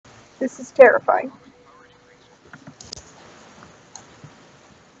This is terrifying.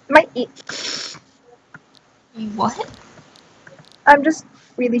 Might eat. What? I'm just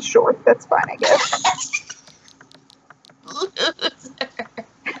really short. That's fine, I guess. Loser.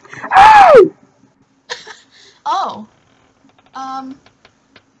 Oh! Oh.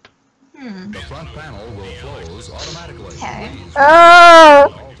 The front panel will close automatically. Okay.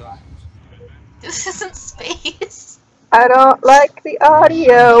 Oh! All times. This isn't space. I don't like the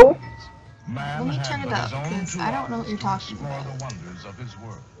audio. Let me turn it up, because I don't know what you're talking about. The wonders of his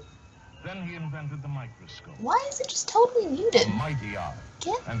world. Then he invented the microscope, Why is it just totally muted? a mighty art,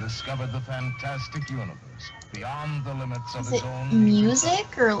 Get and discovered the fantastic universe beyond the limits of Is his it own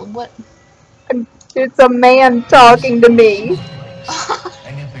music or what? It's a man talking to me.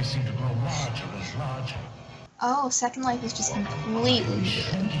 And yet they seem to grow larger and larger, Oh, Second Life is just completely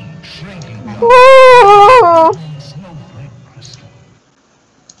muted. shrinking beyond Oh! snowflake crystal.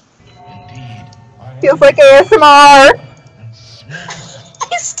 Indeed, I Feels like ASMR. and small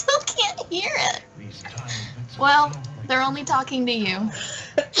I still can't hear it. these tiny bits of Well, snowflake. they're only talking to you.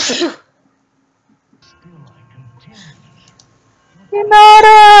 Still I continue.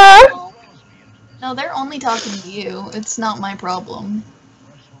 Hinata! No, they're only talking to you. It's not my problem.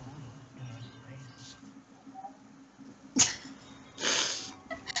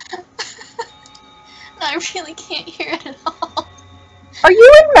 I really can't hear it at all. Are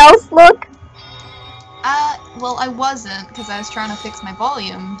you in Mouse Look? Well, I wasn't, because I was trying to fix my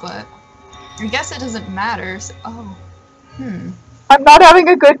volume, but I guess it doesn't matter, so... Oh. I'm not having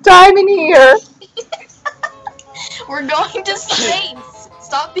a good time in here. We're going to space!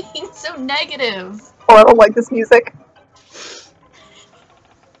 Stop being so negative! Oh, I don't like this music.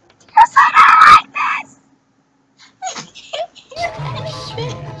 Yes, I don't like this! I can't hear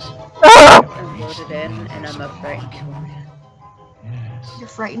anything! Oh! I'm loaded in, and I'm a frightened man. You're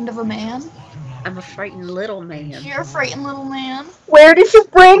frightened of a man? I'm a frightened little man. You're a frightened little man? Where did you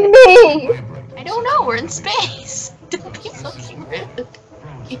bring me? I don't know, we're in space! Don't be fucking rude.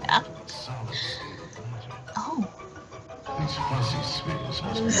 Yeah. Oh. These fuzzy spheres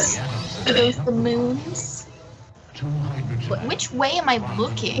must be Those, the atoms are those the moons? two hydrogen. Which way am I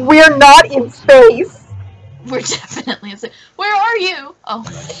looking? We're not in space. We're definitely in space. Where are you? Oh.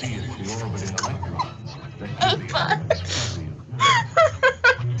 See if the orbiting electrons that Oh, give the God. atoms fuzzy.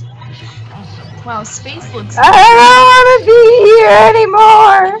 Is it possible? Wow, space looks... I don't want to be here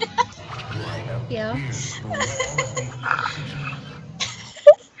anymore. Yeah.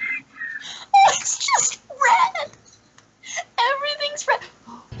 Oh, it's just red! Everything's red.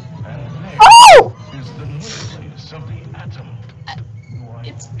 And there Oh! is the nucleus of the atom. You are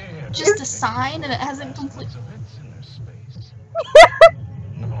It's air just a sign and it hasn't complete... of its inner space.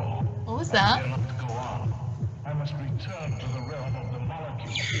 No. What was I that? cannot go on. I must return to the realm of the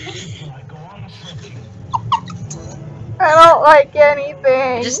molecules till I go on shrinking. I don't like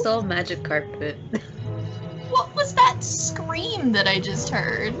anything. Just all magic carpet. What was that scream that I just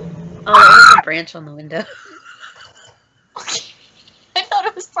heard? Oh, that was a branch on the window. Okay. I thought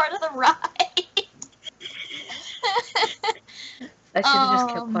it was part of the ride. I should have just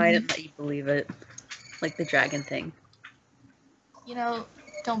kept quiet and let you believe it. Like the dragon thing. You know,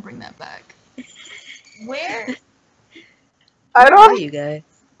 don't bring that back. Where? I Where are don't you guys?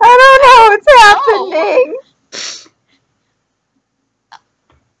 know what's happening.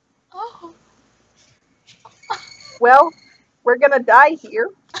 Oh. Well, we're gonna die here.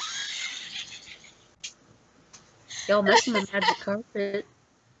 Y'all messing with magic carpet.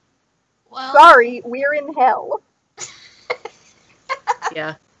 Well, Sorry, we're in hell.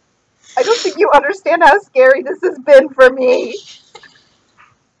 Yeah. I don't think you understand how scary this has been for me.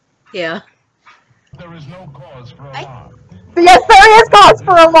 Yeah. There is no cause for alarm. Yes, there is cause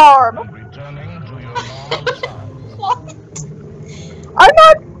for alarm. And returning to your normal size. what? I'm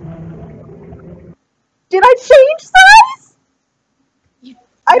not... Did I change size? You,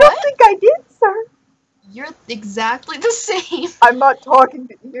 I don't what? think I did, sir. You're exactly the same. I'm not talking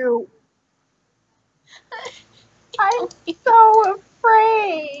to you. I'm so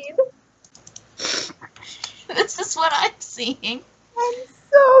afraid. This is what I'm seeing. I'm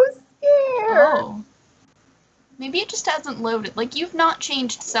so scared. Oh. Maybe it just hasn't loaded. Like, you've not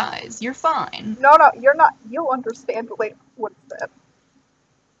changed size. You're fine. No, you're not. You'll understand later. What's that?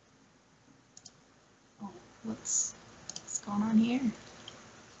 Oh, what's going on here?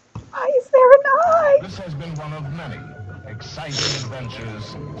 Why is there an eye? This has been one of many exciting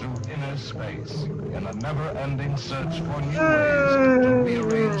adventures through inner space in a never-ending search for new ways to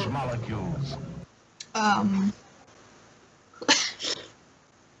rearrange molecules.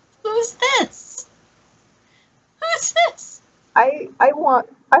 Who's this? Who's this? I want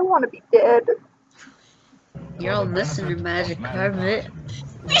I want to be dead. You're all missing your magic carpet.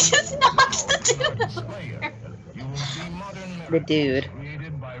 We just knocked the dude over. Slayer, you will see modern The dude.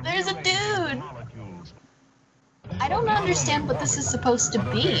 created by There's a rearranging dude. molecules. I don't understand what this is supposed to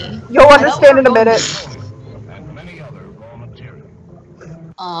be. You'll understand in a minute. And many other raw materials.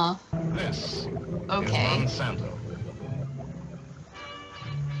 This is Okay. Monsanto.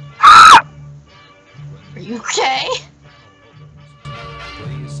 Are you okay?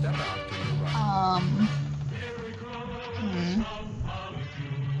 Please step out to your right. Mm.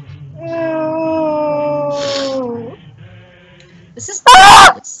 This is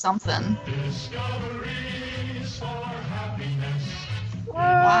Ah! something.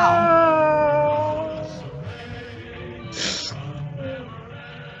 Wow.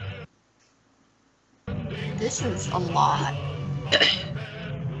 This is a lot.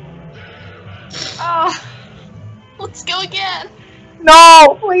 Oh, let's go again.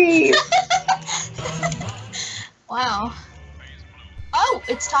 No, please. Wow. Oh,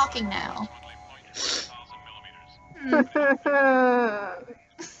 it's talking now. Hmm.